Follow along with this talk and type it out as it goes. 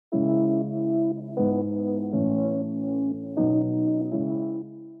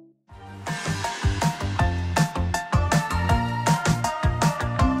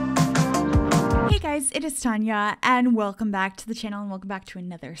it is Tanya, and welcome back to the channel, and welcome back to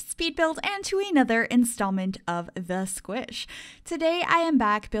another speed build and to another installment of The Squish. Today I am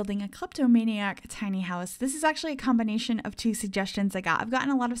back building a kleptomaniac tiny house. This is actually a combination of two suggestions I got. I've gotten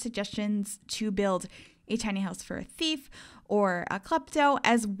a lot of suggestions to build a tiny house for a thief or a klepto,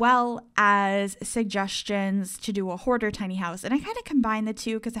 as well as suggestions to do a hoarder tiny house. And I kind of combined the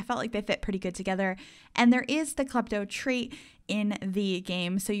two because I felt like they fit pretty good together. And there is the klepto trait in the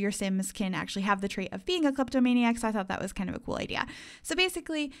game, so your Sims can actually have the trait of being a kleptomaniac, so I thought that was kind of a cool idea. So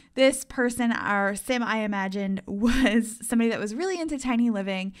basically, this person, our Sim I imagined, was somebody that was really into tiny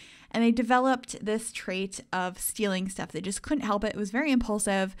living, and they developed this trait of stealing stuff. They just couldn't help it. It was very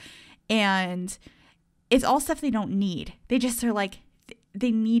impulsive, and it's all stuff they don't need. They just are like,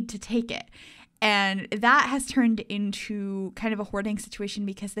 they need to take it. And that has turned into kind of a hoarding situation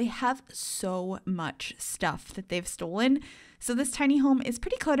because they have so much stuff that they've stolen. So this tiny home is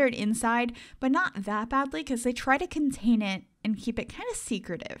pretty cluttered inside, but not that badly because they try to contain it and keep it kind of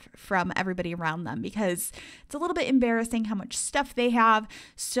secretive from everybody around them because it's a little bit embarrassing how much stuff they have.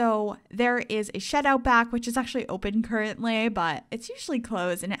 So there is a shed out back, which is actually open currently, but it's usually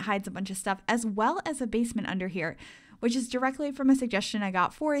closed and it hides a bunch of stuff, as well as a basement under here, which is directly from a suggestion I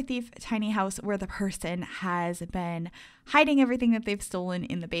got for a thief tiny house where the person has been hiding everything that they've stolen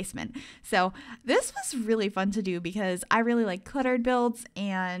in the basement. So this was really fun to do because I really like cluttered builds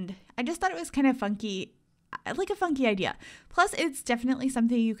and I just thought it was kind of funky, like a funky idea. Plus, it's definitely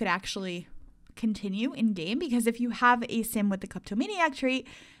something you could actually continue in game because if you have a sim with the kleptomaniac trait,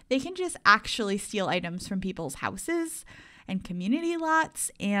 they can just actually steal items from people's houses and community lots,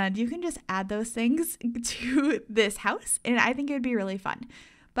 and you can just add those things to this house, and I think it would be really fun.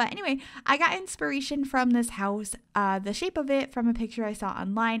 But anyway, I got inspiration from this house, the shape of it from a picture I saw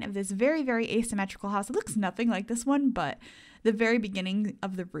online of this very, very asymmetrical house. It looks nothing like this one, but the very beginning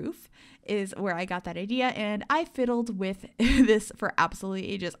of the roof is where I got that idea, and I fiddled with this for absolutely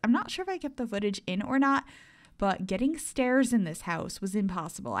ages. I'm not sure if I kept the footage in or not, but getting stairs in this house was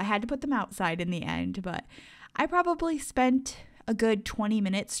impossible. I had to put them outside in the end, but I probably spent a good 20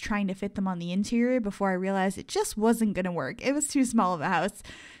 minutes trying to fit them on the interior before I realized it just wasn't going to work. It was too small of a house.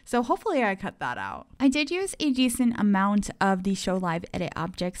 So hopefully I cut that out. I did use a decent amount of the Show Live Edit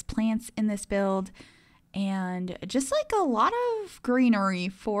Objects plants in this build, and just like a lot of greenery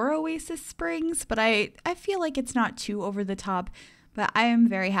for Oasis Springs, but I feel like it's not too over the top. But I am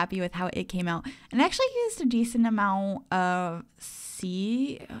very happy with how it came out. And I actually used a decent amount of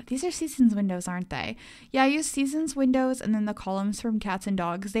these are Seasons windows, aren't they? Yeah, I used Seasons windows and then the columns from Cats and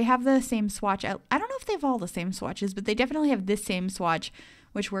Dogs. They have the same swatch. I don't know if they have all the same swatches, but they definitely have this same swatch,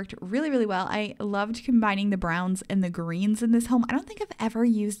 which worked really, really well. I loved combining the browns and the greens in this home. I don't think I've ever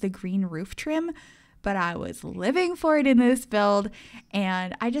used the green roof trim, but I was living for it in this build,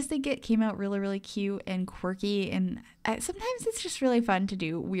 and I just think it came out really, really cute and quirky, and sometimes it's just really fun to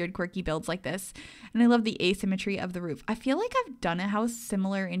do weird, quirky builds like this, and I love the asymmetry of the roof. I feel like I've done a house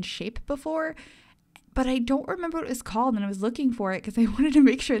similar in shape before, but I don't remember what it was called, and I was looking for it because I wanted to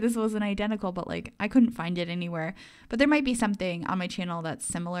make sure this wasn't identical, but like I couldn't find it anywhere. But there might be something on my channel that's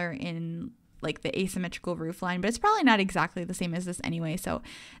similar in like the asymmetrical roof line, but it's probably not exactly the same as this anyway, so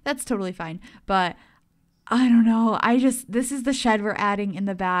that's totally fine. But I don't know. This is the shed we're adding in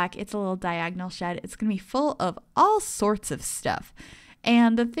the back. It's a little diagonal shed. It's going to be full of all sorts of stuff.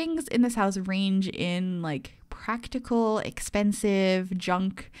 And the things in this house range in like practical, expensive,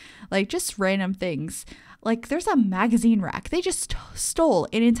 junk, like just random things. Like there's a magazine rack. They just stole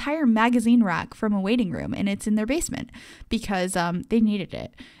an entire magazine rack from a waiting room, and it's in their basement because they needed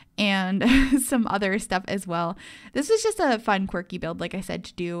it. And some other stuff as well. This was just a fun, quirky build, like I said,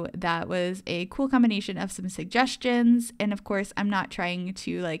 to do. That was a cool combination of some suggestions. And of course, I'm not trying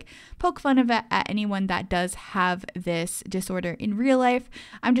to like poke fun of it at anyone that does have this disorder in real life.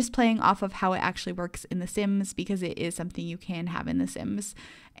 I'm just playing off of how it actually works in The Sims because it is something you can have in The Sims.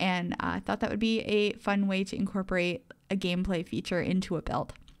 And I thought that would be a fun way to incorporate a gameplay feature into a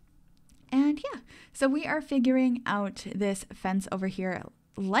build. And yeah, so we are figuring out this fence over here.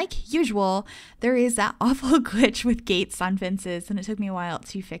 Like usual, there is that awful glitch with gates on fences, and it took me a while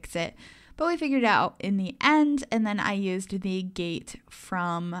to fix it, but we figured it out in the end. And then I used the gate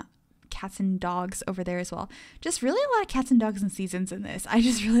from Cats and Dogs over there as well. Just really a lot of Cats and Dogs and Seasons in this. I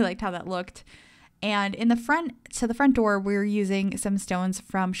just really liked how that looked. And in the front, to the front door, we're using some stones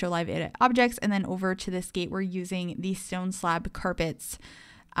from Show Live Edit Objects, and then over to this gate, we're using the stone slab carpets,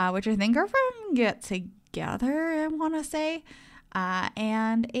 which I think are from Get Together, I want to say.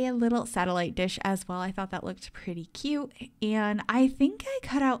 And a little satellite dish as well. I thought that looked pretty cute, and I think I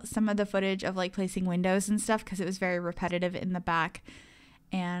cut out some of the footage of like placing windows and stuff because it was very repetitive in the back,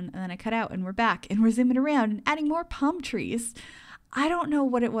 and then I cut out and we're back and we're zooming around and adding more palm trees. I don't know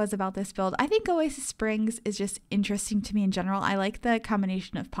what it was about this build. I think Oasis Springs is just interesting to me in general. I like the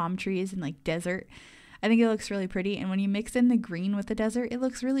combination of palm trees and like desert. I think it looks really pretty, and when you mix in the green with the desert, it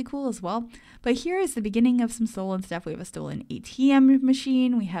looks really cool as well. But here is the beginning of some stolen stuff. We have a stolen ATM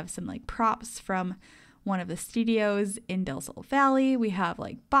machine. We have some like props from one of the studios in Del Sol Valley. We have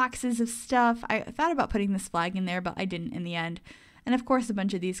like boxes of stuff. I thought about putting this flag in there, but I didn't in the end. And of course, a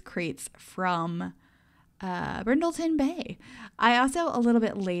bunch of these crates from Brindleton Bay. I also, a little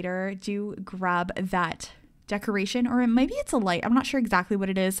bit later, do grab that decoration, or maybe it's a light. I'm not sure exactly what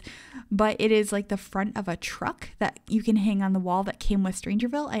it is, but it is like the front of a truck that you can hang on the wall that came with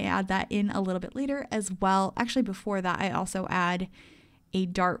Strangerville. I add that in a little bit later as well. Actually, before that, I also add a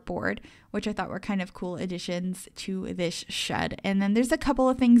dartboard, which I thought were kind of cool additions to this shed. And then there's a couple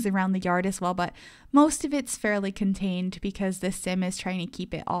of things around the yard as well, but most of it's fairly contained because this sim is trying to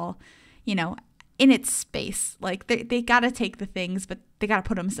keep it all, you know, in its space. Like they gotta take the things, but they gotta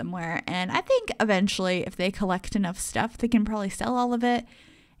put them somewhere. And I think eventually, if they collect enough stuff, they can probably sell all of it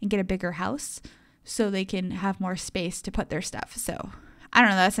and get a bigger house so they can have more space to put their stuff. So I don't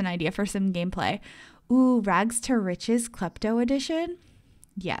know, that's an idea for some gameplay. Ooh, Rags to Riches Klepto Edition.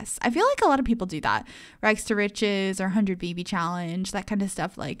 Yes, I feel like a lot of people do that. Rags to Riches or 100 Baby Challenge, that kind of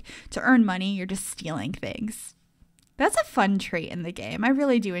stuff. Like, to earn money, you're just stealing things. That's a fun trait in the game. I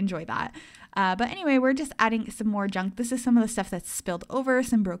really do enjoy that. But anyway, we're just adding some more junk. This is some of the stuff that's spilled over,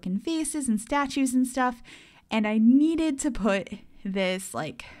 some broken vases and statues and stuff. And I needed to put this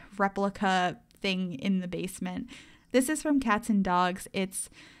like replica thing in the basement. This is from Cats and Dogs. It's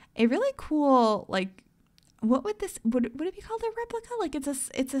a really cool, like, what would this, would it be called a replica? Like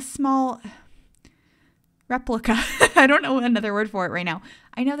it's a small replica. I don't know another word for it right now.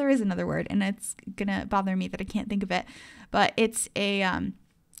 I know there is another word, and it's gonna bother me that I can't think of it, but it's a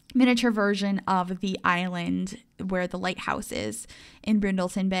miniature version of the island where the lighthouse is in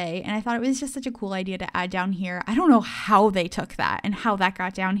Brindleton Bay. And I thought it was just such a cool idea to add down here. I don't know how they took that and how that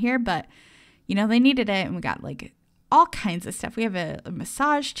got down here, but you know, they needed it, and we got like all kinds of stuff. We have a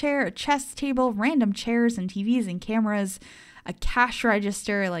massage chair, a chess table, random chairs and TVs and cameras, a cash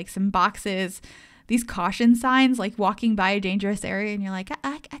register, like some boxes, these caution signs, like walking by a dangerous area and you're like,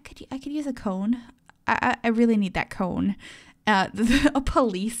 I could use a cone. I really need that cone. A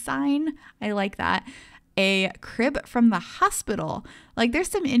police sign. I like that. A crib from the hospital. Like, there's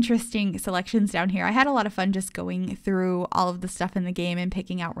some interesting selections down here. I had a lot of fun just going through all of the stuff in the game and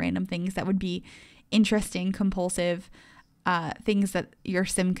picking out random things that would be interesting, compulsive things that your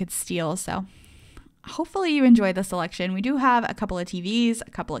sim could steal. So hopefully you enjoy the selection. We do have a couple of TVs,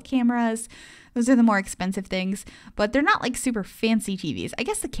 a couple of cameras. Those are the more expensive things, but they're not like super fancy TVs. I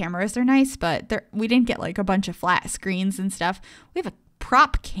guess the cameras are nice, but we didn't get like a bunch of flat screens and stuff. We have a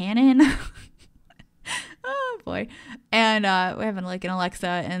prop cannon. Oh boy. And we have like an Alexa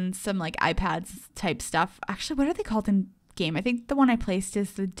and some like iPads type stuff. Actually, what are they called in game? I think the one I placed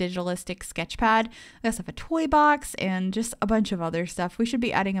is the Digitalistic Sketchpad. We also have a toy box and just a bunch of other stuff. We should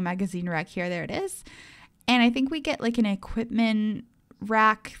be adding a magazine rack here. There it is. And I think we get like an equipment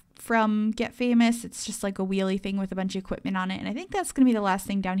rack from Get Famous. It's just like a wheelie thing with a bunch of equipment on it. And I think that's going to be the last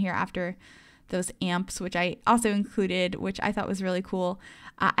thing down here after those amps, which I also included, which I thought was really cool.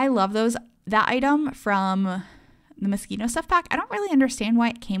 I love those. That item from the Mosquito Stuff Pack, I don't really understand why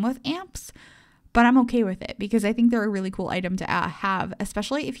it came with amps, but I'm okay with it because I think they're a really cool item to have,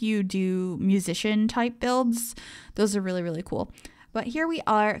 especially if you do musician type builds. Those are really, really cool. But here we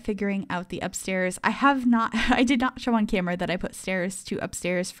are figuring out the upstairs. I did not show on camera that I put stairs to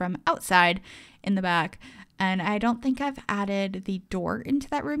upstairs from outside in the back. And I don't think I've added the door into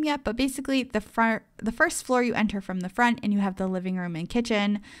that room yet, but basically the first floor you enter from the front and you have the living room and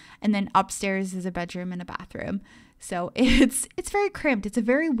kitchen, and then upstairs is a bedroom and a bathroom. So it's very cramped. It's a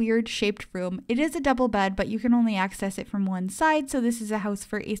very weird shaped room. It is a double bed, but you can only access it from one side. So this is a house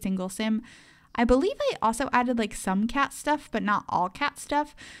for a single sim. I believe I also added like some cat stuff, but not all cat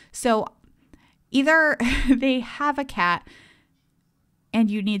stuff. So either they have a cat and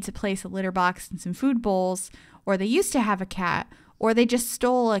you need to place a litter box and some food bowls, or they used to have a cat, or they just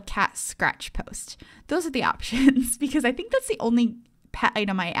stole a cat scratch post. Those are the options because I think that's the only pet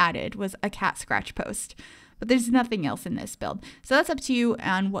item I added was a cat scratch post. But there's nothing else in this build. So that's up to you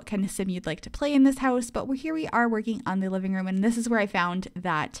on what kind of sim you'd like to play in this house. But here we are working on the living room, and this is where I found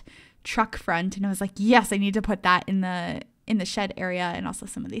that truck front, and I was like, yes, I need to put that in the shed area, and also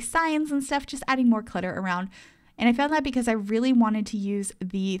some of these signs and stuff, just adding more clutter around. And I found that because I really wanted to use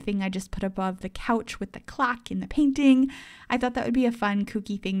the thing I just put above the couch with the clock and the painting. I thought that would be a fun,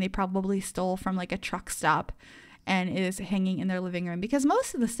 kooky thing they probably stole from like a truck stop. and is hanging in their living room, because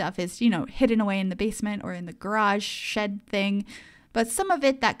most of the stuff is, you know, hidden away in the basement or in the garage shed thing. But some of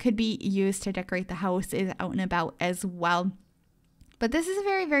it that could be used to decorate the house is out and about as well. But this is a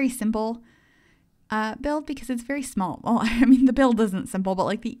very, very simple build because it's very small. Well, I mean, the build isn't simple, but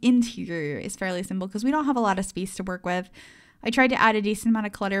like the interior is fairly simple because we don't have a lot of space to work with. I tried to add a decent amount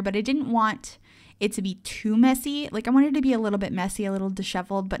of clutter, but I didn't want it to be too messy. Like, I wanted it to be a little bit messy, a little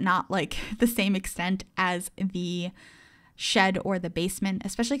disheveled, but not like the same extent as the shed or the basement,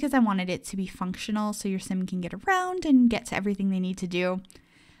 especially because I wanted it to be functional so your sim can get around and get to everything they need to do.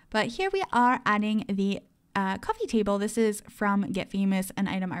 But here we are adding the coffee table. This is from Get Famous, an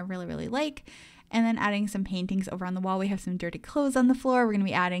item I really, really like. And then adding some paintings over on the wall. We have some dirty clothes on the floor. We're going to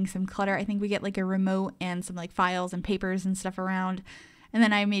be adding some clutter. I think we get like a remote and some like files and papers and stuff around. And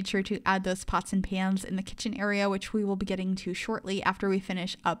then I made sure to add those pots and pans in the kitchen area, which we will be getting to shortly after we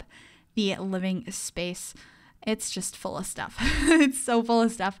finish up the living space. It's just full of stuff. It's so full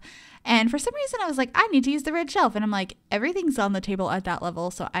of stuff. And for some reason I was like, I need to use the red shelf. And I'm like, everything's on the table at that level,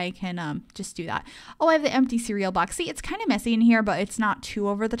 so I can just do that. Oh, I have the empty cereal box. See, it's kind of messy in here, but it's not too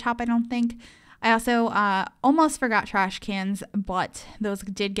over the top, I don't think. I also almost forgot trash cans, but those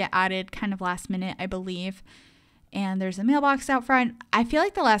did get added kind of last minute, I believe. And there's a mailbox out front. I feel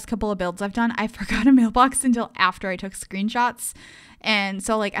like the last couple of builds I've done, I forgot a mailbox until after I took screenshots. And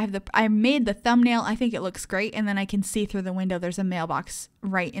so like I made the thumbnail. I think it looks great. And then I can see through the window there's a mailbox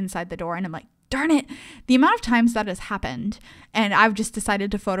right inside the door. And I'm like, darn it. The amount of times that has happened and I've just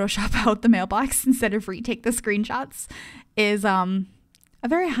decided to Photoshop out the mailbox instead of retake the screenshots is a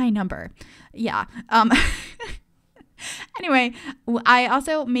very high number. Yeah. Anyway, I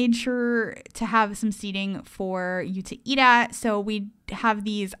also made sure to have some seating for you to eat at. So we have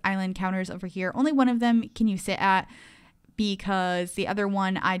these island counters over here. Only one of them can you sit at because the other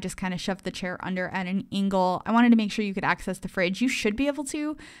one I just kind of shoved the chair under at an angle. I wanted to make sure you could access the fridge. You should be able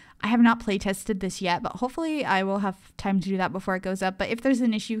to. I have not play tested this yet, but hopefully I will have time to do that before it goes up. But if there's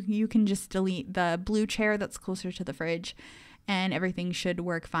an issue, you can just delete the blue chair that's closer to the fridge. And everything should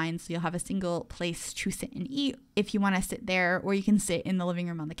work fine. So you'll have a single place to sit and eat if you want to sit there, or you can sit in the living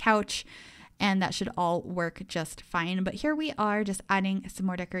room on the couch, and that should all work just fine. But here we are just adding some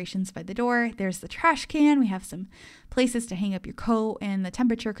more decorations by the door. There's the trash can. We have some places to hang up your coat and the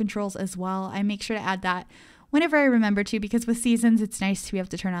temperature controls as well. I make sure to add that whenever I remember to, because with seasons, it's nice to be able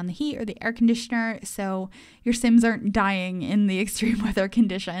to turn on the heat or the air conditioner so your Sims aren't dying in the extreme weather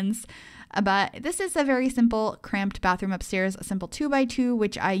conditions. But this is a very simple cramped bathroom upstairs, a simple 2x2,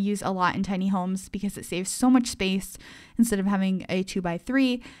 which I use a lot in tiny homes because it saves so much space instead of having a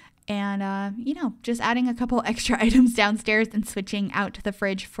 2x3. And, you know, just adding a couple extra items downstairs and switching out to the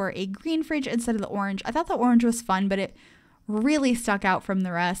fridge for a green fridge instead of the orange. I thought the orange was fun, but it really stuck out from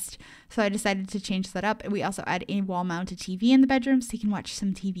the rest. So I decided to change that up. We also add a wall-mounted TV in the bedroom so you can watch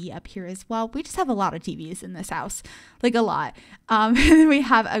some TV up here as well. We just have a lot of TVs in this house, like a lot. And then we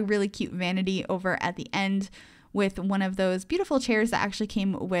have a really cute vanity over at the end with one of those beautiful chairs that actually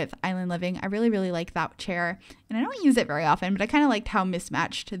came with Island Living. I really, really like that chair, and I don't use it very often, but I kind of liked how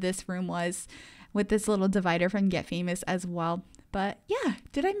mismatched this room was with this little divider from Get Famous as well. But yeah,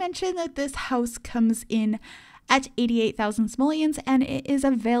 did I mention that this house comes in at 88,000 simoleons, and it is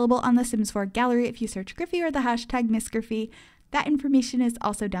available on the Sims 4 gallery if you search Gryphi or the hashtag MsGryphi. That information is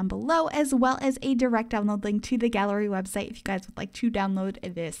also down below, as well as a direct download link to the gallery website if you guys would like to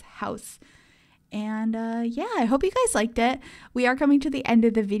download this house. And yeah, I hope you guys liked it. We are coming to the end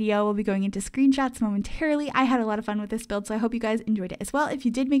of the video. We'll be going into screenshots momentarily. I had a lot of fun with this build, so I hope you guys enjoyed it as well. If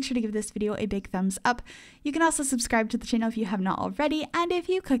you did, make sure to give this video a big thumbs up. You can also subscribe to the channel if you have not already, and if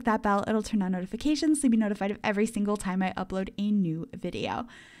you click that bell, it'll turn on notifications so you'll be notified of every single time I upload a new video.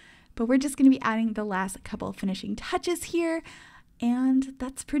 But we're just going to be adding the last couple finishing touches here. And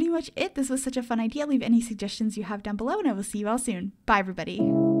that's pretty much it. This was such a fun idea. Leave any suggestions you have down below, and I will see you all soon. Bye,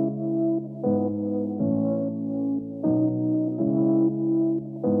 everybody.